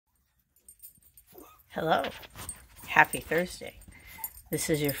Hello, happy Thursday. This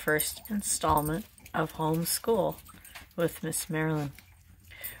is your first installment of Homeschool with Miss Marilyn.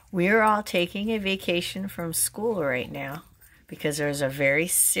 We are all taking a vacation from school right now because there's a very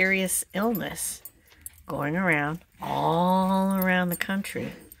serious illness going around all around the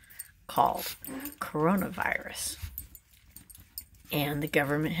country called coronavirus. And the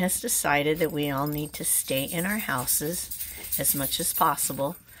government has decided that we all need to stay in our houses as much as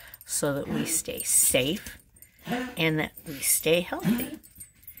possible so that we stay safe and that we stay healthy.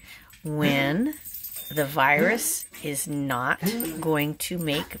 When the virus is not going to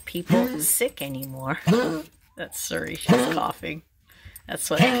make people sick anymore. That's Suri, she's coughing. That's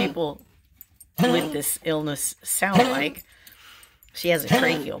what people with this illness sound like. She has a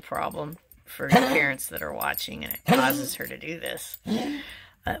tracheal problem for the parents that are watching, and it causes her to do this.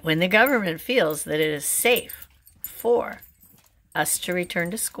 When the government feels that it is safe for us to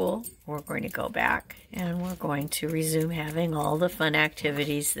return to school, we're going to go back and we're going to resume having all the fun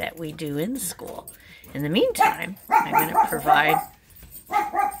activities that we do in school. In the meantime, I'm going to provide,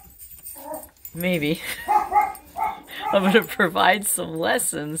 I'm going to provide some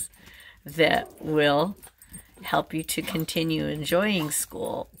lessons that will help you to continue enjoying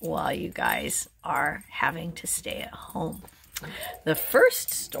school while you guys are having to stay at home. The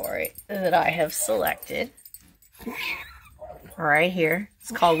first story that I have selected right here,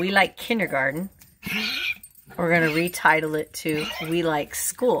 it's called We Like Kindergarten. We're going to retitle it to We Like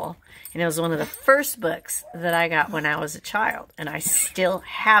School. And it was one of the first books that I got when I was a child. And I still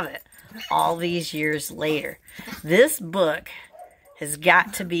have it all these years later. This book has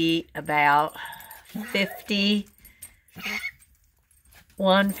got to be about 52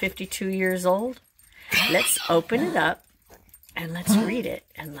 years old. Let's open it up and let's read it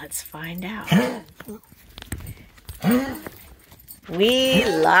and let's find out. We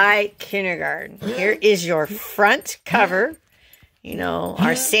Like Kindergarten. Here is your front cover. You know,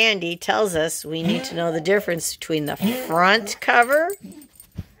 our Sandy tells us we need to know the difference between the front cover.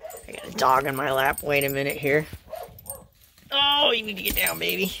 I got a dog in my lap. Wait a minute here. Oh, you need to get down,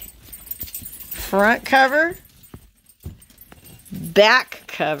 baby. Front cover. Back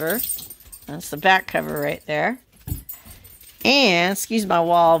cover. That's the back cover right there. And, excuse my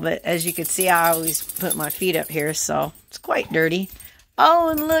wall, but as you can see, I always put my feet up here, so it's quite dirty. Oh,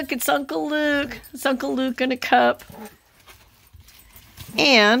 and look, it's Uncle Luke. It's Uncle Luke in a cup.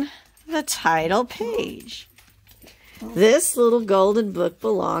 And the title page. This little golden book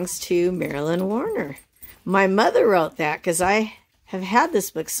belongs to Marilyn Warner. My mother wrote that because I have had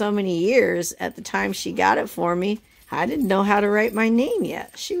this book so many years. At the time she got it for me, I didn't know how to write my name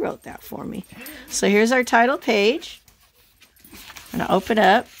yet. She wrote that for me. So here's our title page. I'm going to open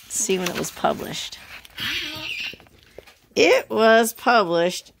up, see when it was published. It was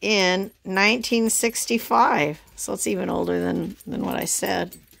published in 1965, so it's even older than what I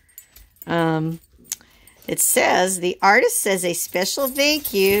said. It says, the artist says a special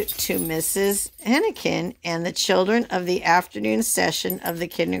thank you to Mrs. Hennikin and the children of the afternoon session of the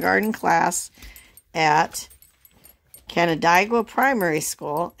kindergarten class at Canandaigua Primary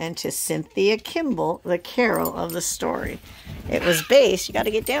School, and to Cynthia Kimball, the Carol of the story. It was based, you got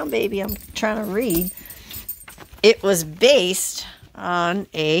to get down, baby, I'm trying to read. It was based on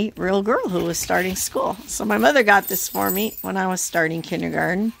a real girl who was starting school. So my mother got this for me when I was starting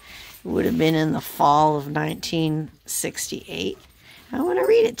kindergarten. It would have been in the fall of 1968. I want to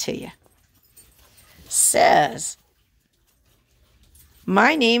read it to you. It says,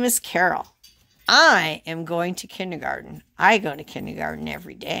 my name is Carol. I am going to kindergarten. I go to kindergarten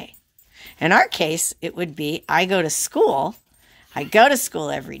every day. In our case, it would be I go to school. I go to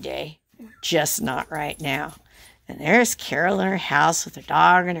school every day, just not right now. And there's Carol in her house with her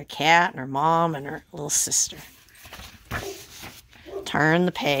dog and her cat and her mom and her little sister. Turn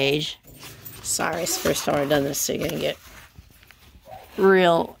the page. Sorry, it's the first time I've done this, so you're going to get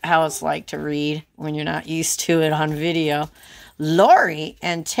real how it's like to read when you're not used to it on video. Lori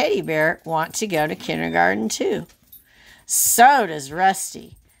and Teddy Bear want to go to kindergarten too. So does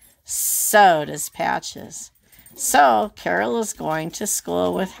Rusty. So does Patches. So Carol is going to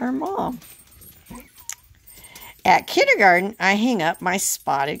school with her mom. At kindergarten, I hang up my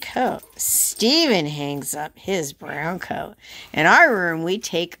spotted coat. Stephen hangs up his brown coat. In our room, we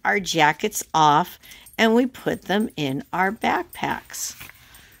take our jackets off and we put them in our backpacks.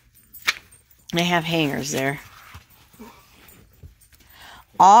 They have hangers there.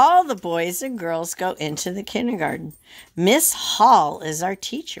 All the boys and girls go into the kindergarten. Miss Hall is our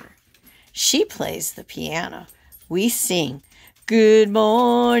teacher. She plays the piano. We sing, good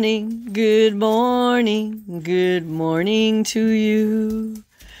morning, good morning, good morning to you.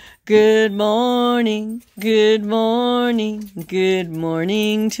 Good morning, good morning, good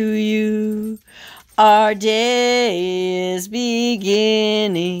morning to you. Our day is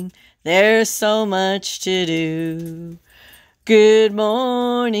beginning, there's so much to do. Good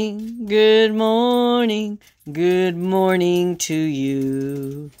morning, good morning, good morning to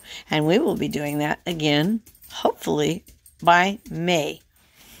you. And we will be doing that again, hopefully, by May.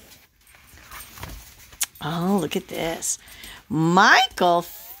 Oh, look at this. Michael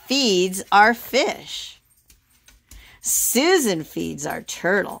feeds our fish. Susan feeds our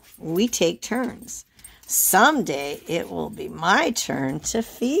turtle. We take turns. Someday it will be my turn to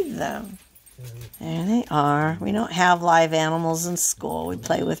feed them. There they are. We don't have live animals in school. We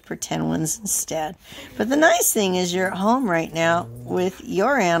play with pretend ones instead. But the nice thing is you're at home right now with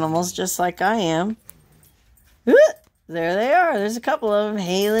your animals just like I am. There they are. There's a couple of them,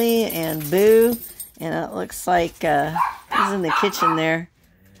 Haley and Boo. And it looks like he's in the kitchen there.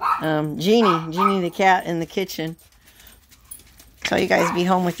 Jeannie the cat in the kitchen. So you guys be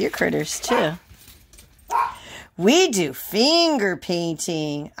home with your critters too. We do finger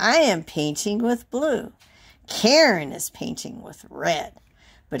painting. I am painting with blue. Karen is painting with red.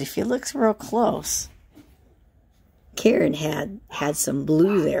 But if you look real close, Karen had some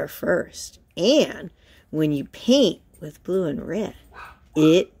blue there first. And when you paint with blue and red,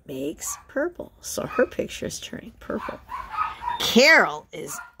 it makes purple. So her picture is turning purple. Carol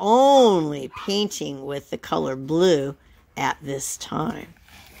is only painting with the color blue at this time.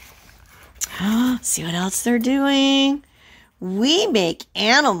 See what else they're doing? We make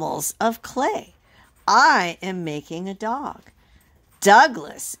animals of clay. I am making a dog.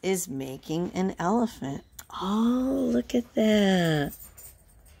 Douglas is making an elephant. Oh, look at that.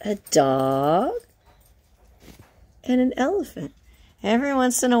 A dog and an elephant. Every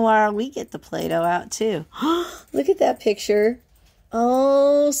once in a while, we get the Play-Doh out, too. Look at that picture.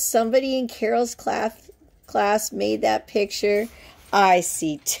 Oh, somebody in Carol's class made that picture. I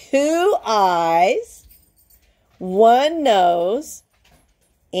see 2 eyes, 1 nose,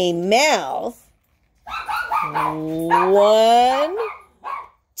 a mouth,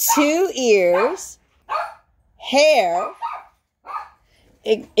 2 ears, hair,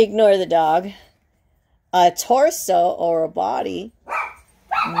 ignore the dog, a torso or a body,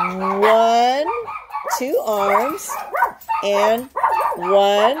 2 arms, and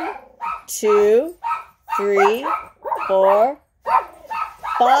 1, 2, 3, 4,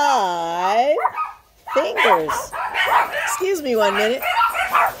 5 fingers. Excuse me 1 minute.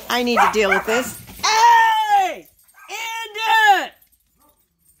 I need to deal with this. Hey! End it!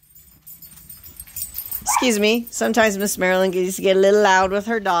 Excuse me. Sometimes Miss Marilyn gets to get a little loud with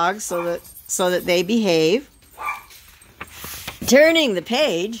her dogs so that they behave. Turning the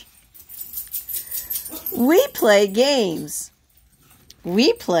page, we play games.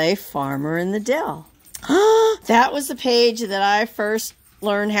 We play Farmer in the Dell. That was the page that I first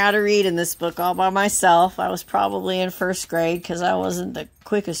learned how to read in this book all by myself. I was probably in 1st grade because I wasn't the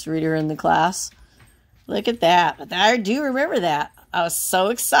quickest reader in the class. Look at that. But I do remember that. I was so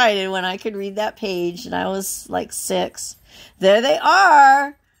excited when I could read that page, and I was like 6. There they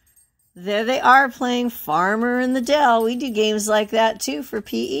are. There they are playing Farmer in the Dell. We do games like that too for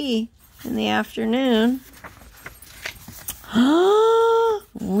PE in the afternoon.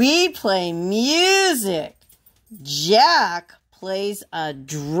 We play music. Jack plays a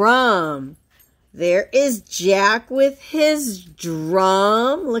drum. There is Jack with his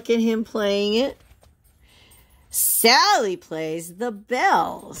drum. Look at him playing it. Sally plays the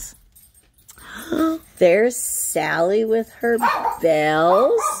bells. There's Sally with her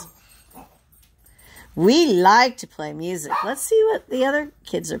bells. We like to play music. Let's see what the other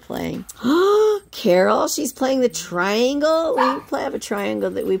kids are playing. Carol, she's playing the triangle. We have a triangle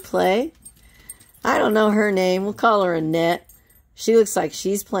that we play. I don't know her name. We'll call her Annette. She looks like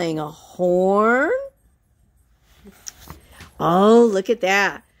she's playing a horn. Oh, look at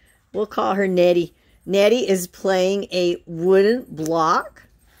that. We'll call her Nettie. Nettie is playing a wooden block.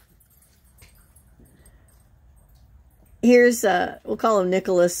 Here's, we'll call him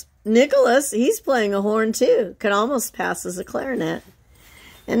Nicholas. Nicholas, he's playing a horn too. Could almost pass as a clarinet.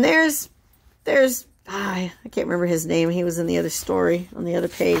 And there's, I can't remember his name. He was in the other story on the other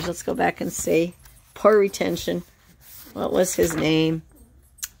page. Let's go back and see. Poor retention. What was his name?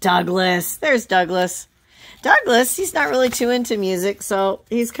 Douglas. There's Douglas. Douglas, he's not really too into music, so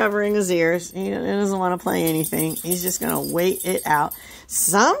he's covering his ears. He doesn't want to play anything. He's just going to wait it out.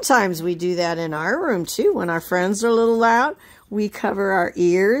 Sometimes we do that in our room, too. When our friends are a little loud, we cover our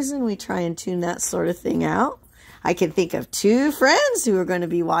ears and we try and tune that sort of thing out. I can think of two friends who are going to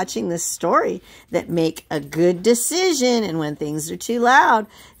be watching this story that make a good decision. And when things are too loud,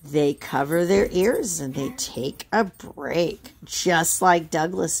 they cover their ears and they take a break, just like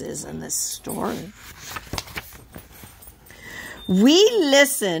Douglas is in this story. We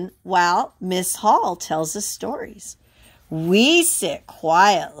listen while Miss Hall tells us stories. We sit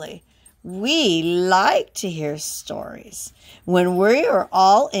quietly. We like to hear stories. When we are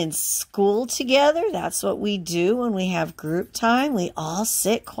all in school together, that's what we do when we have group time. We all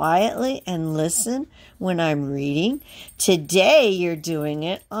sit quietly and listen when I'm reading. Today, you're doing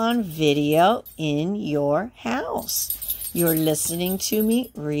it on video in your house. You're listening to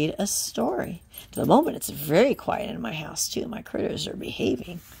me read a story. At the moment, it's very quiet in my house, too. My critters are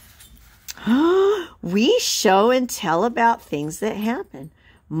behaving. We show and tell about things that happen.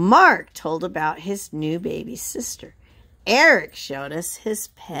 Mark told about his new baby sister. Eric showed us his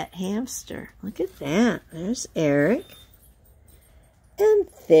pet hamster. Look at that. There's Eric. And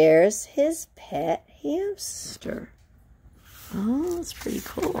there's his pet hamster. Oh, that's pretty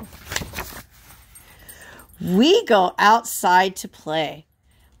cool. We go outside to play.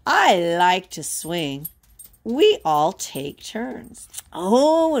 I like to swing. We all take turns.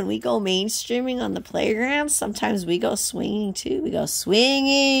 Oh, when we go mainstreaming on the playground, sometimes we go swinging too. We go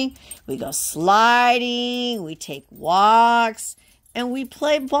swinging, we go sliding, we take walks, and we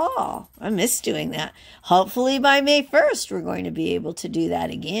play ball. I miss doing that. Hopefully by May 1st, we're going to be able to do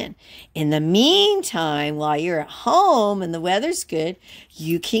that again. In the meantime, while you're at home and the weather's good,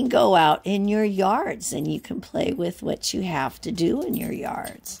 you can go out in your yards and you can play with what you have to do in your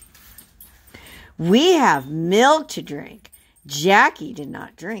yards. We have milk to drink. Jackie did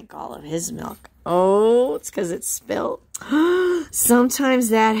not drink all of his milk. Oh, it's because it's spilled. Sometimes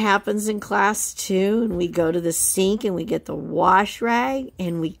that happens in class too. And we go to the sink and we get the wash rag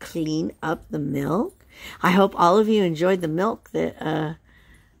and we clean up the milk. I hope all of you enjoyed the milk that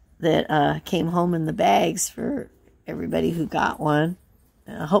came home in the bags for everybody who got one.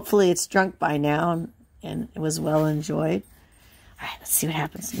 Hopefully it's drunk by now and it was well enjoyed. All right, let's see what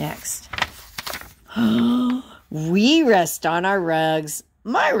happens next. We rest on our rugs.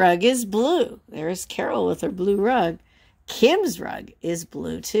 My rug is blue. There's Carol with her blue rug. Kim's rug is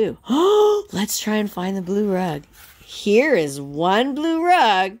blue too. Let's try and find the blue rug. Here is one blue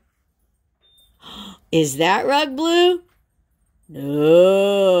rug. Is that rug blue?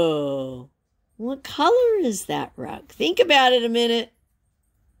 No. What color is that rug? Think about it a minute.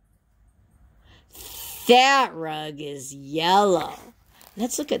 That rug is yellow.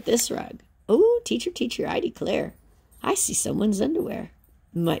 Let's look at this rug. Oh, teacher, I declare. I see someone's underwear.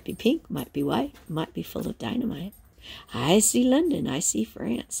 Might be pink, might be white, might be full of dynamite. I see London, I see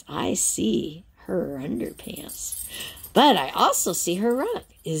France. I see her underpants. But I also see her rug.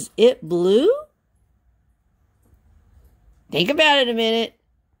 Is it blue? Think about it a minute.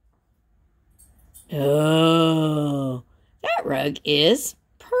 Oh, that rug is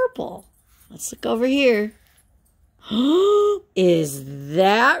purple. Let's look over here. Is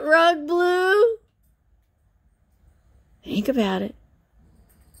that rug blue? Think about it.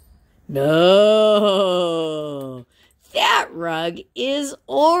 No, that rug is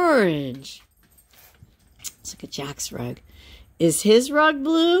orange. Let's look at Jack's rug. Is his rug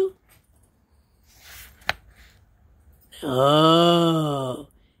blue? No,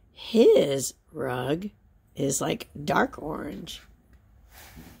 his rug is like dark orange.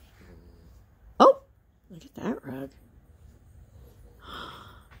 Oh, look at that rug.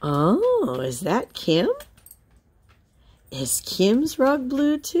 Oh, is that Kim? Is Kim's rug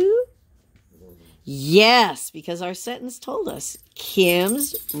blue too? Yes, because our sentence told us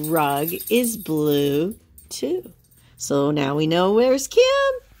Kim's rug is blue too. So now we know where's Kim.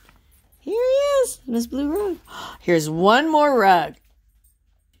 Here he is in his blue rug. Here's one more rug.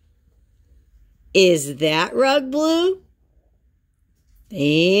 Is that rug blue?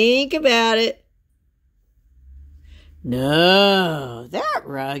 Think about it. No, that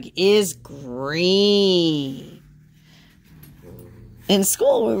rug is green. In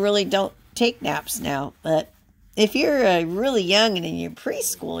school, we really don't take naps now, but if you're really young and in your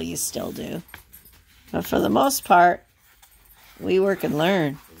preschool, you still do. But for the most part, we work and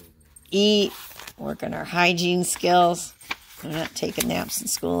learn. Eat, work on our hygiene skills. We're not taking naps in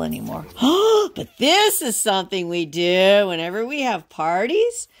school anymore. But this is something we do whenever we have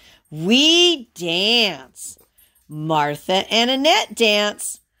parties. We dance. Martha and Annette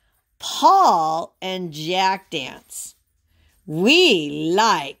dance. Paul and Jack dance. We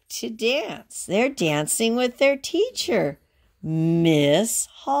like to dance. They're dancing with their teacher, Miss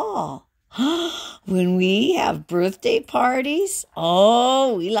Hall. When we have birthday parties,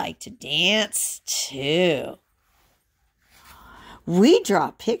 oh, we like to dance too. We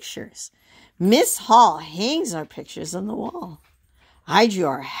draw pictures. Miss Hall hangs our pictures on the wall. I drew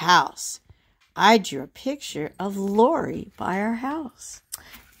our house. I drew a picture of Lori by our house.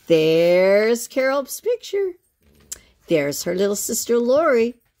 There's Carol's picture. There's her little sister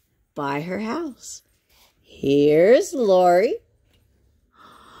Lori by her house. Here's Lori.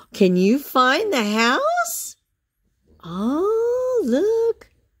 Can you find the house? Oh, look.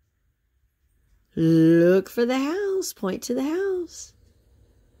 Look for the house. Point to the house.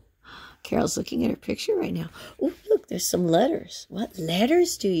 Carol's looking at her picture right now. Oh, look, there's some letters. What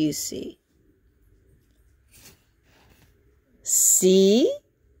letters do you see? C-A-R-O-L.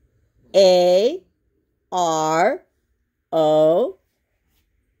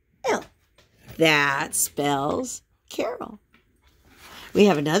 That spells Carol. We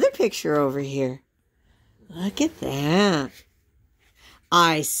have another picture over here. Look at that.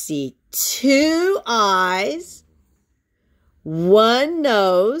 I see 2 eyes, 1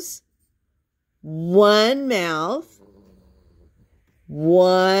 nose, 1 mouth,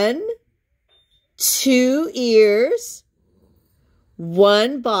 2 ears,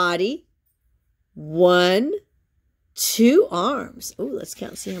 1 body, 2 arms. Oh, let's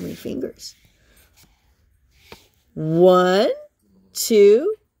count and see how many fingers. 1,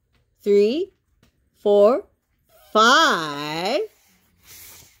 2, 3, 4, 5.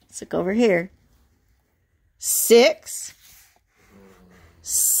 Let's look over here. 6,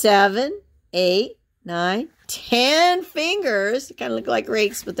 7, 8, 9, 10 fingers. They kind of look like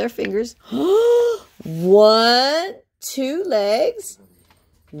rakes, but they're fingers. 1, 2 legs.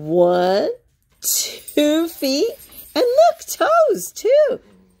 1, 2 feet. And look, toes too.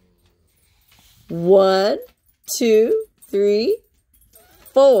 1, 2, 3,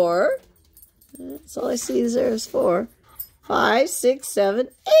 4. That's all I see is there's 4. 5, 6, 7,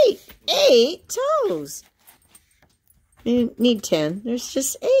 8. 8 toes. You need 10. There's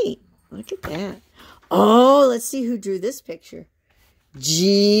just 8. Look at that. Oh, let's see who drew this picture.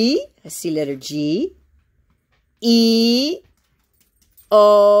 G. I see letter G. E.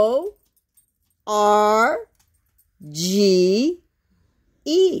 O. R. G.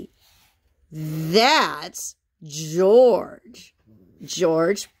 E. That's George.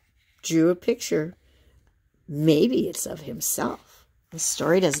 George drew a picture. Maybe it's of himself. The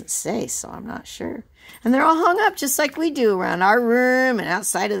story doesn't say, so I'm not sure. And they're all hung up just like we do around our room and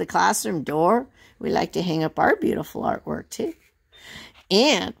outside of the classroom door. We like to hang up our beautiful artwork too.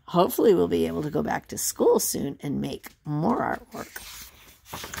 And hopefully we'll be able to go back to school soon and make more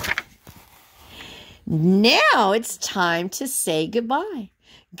artwork. Now it's time to say goodbye.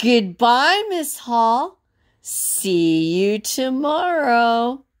 Goodbye, Miss Hall. See you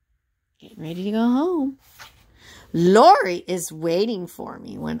tomorrow. Getting ready to go home. Lori is waiting for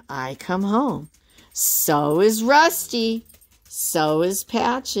me when I come home. So is Rusty. So is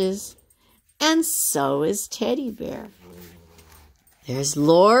Patches. And so is Teddy Bear. There's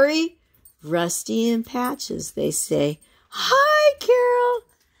Lori, Rusty, and Patches. They say, "Hi, Carol."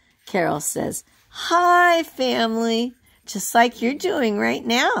 Carol says, "Hi, family." Just like you're doing right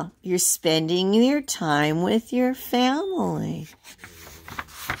now. You're spending your time with your family.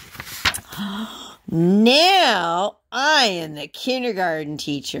 Now I am the kindergarten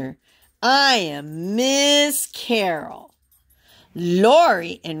teacher. I am Miss Carol.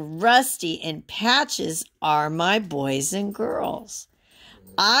 Lori and Rusty and Patches are my boys and girls.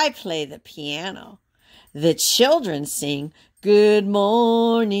 I play the piano. The children sing, "Good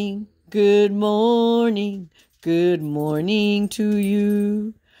morning, good morning, good morning to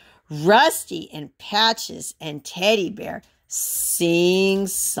you." Rusty and Patches and Teddy Bear sing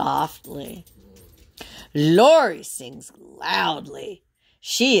softly. Lori sings loudly.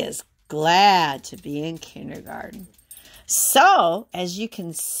 She is glad to be in kindergarten. So, as you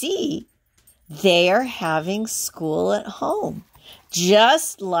can see, they are having school at home,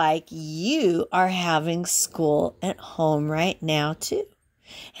 just like you are having school at home right now too.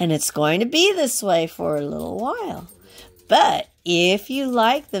 And it's going to be this way for a little while. But if you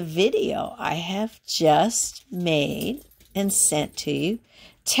like the video I have just made and sent to you,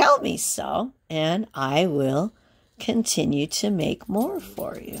 tell me so, and I will continue to make more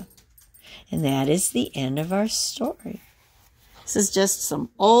for you. And that is the end of our story. This is just some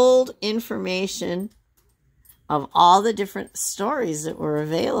old information of all the different stories that were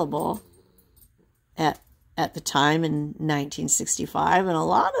available at the time in 1965. And a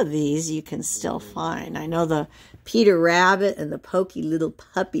lot of these you can still find. I know the Peter Rabbit and the Pokey Little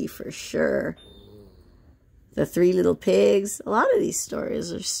Puppy for sure. The 3 Little Pigs. A lot of these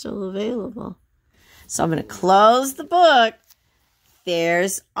stories are still available. So I'm going to close the book.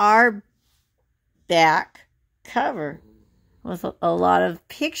 There's our back cover. with a lot of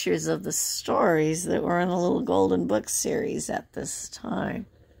pictures of the stories that were in the little golden book series at this time.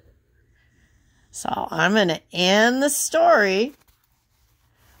 So I'm going to end the story.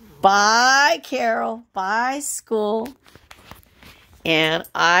 Bye, Carol. Bye, school. And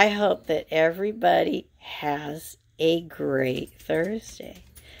I hope that everybody has a great Thursday.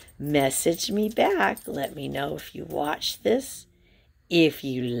 Message me back. Let me know if you watched this. If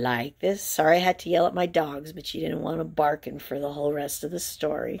you like this. Sorry I had to yell at my dogs, but you didn't want to barking for the whole rest of the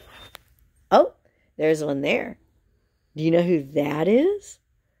story. Oh, there's one there. Do you know who that is?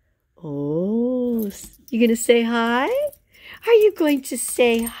 Oh, you going to say hi? Are you going to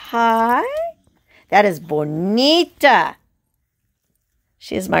say hi? That is Bonita.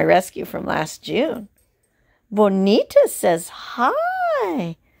 She is my rescue from last June. Bonita says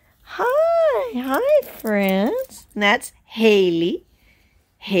hi. Hi, friends. And that's Haley.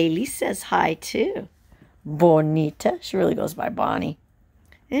 Haley says hi, too. Bonita. She really goes by Bonnie.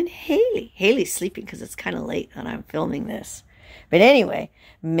 And Haley. Haley's sleeping because it's kind of late and I'm filming this. But anyway,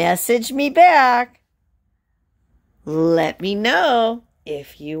 message me back. Let me know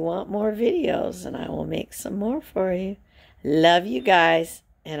if you want more videos, and I will make some more for you. Love you guys,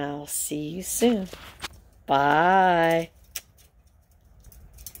 and I'll see you soon. Bye.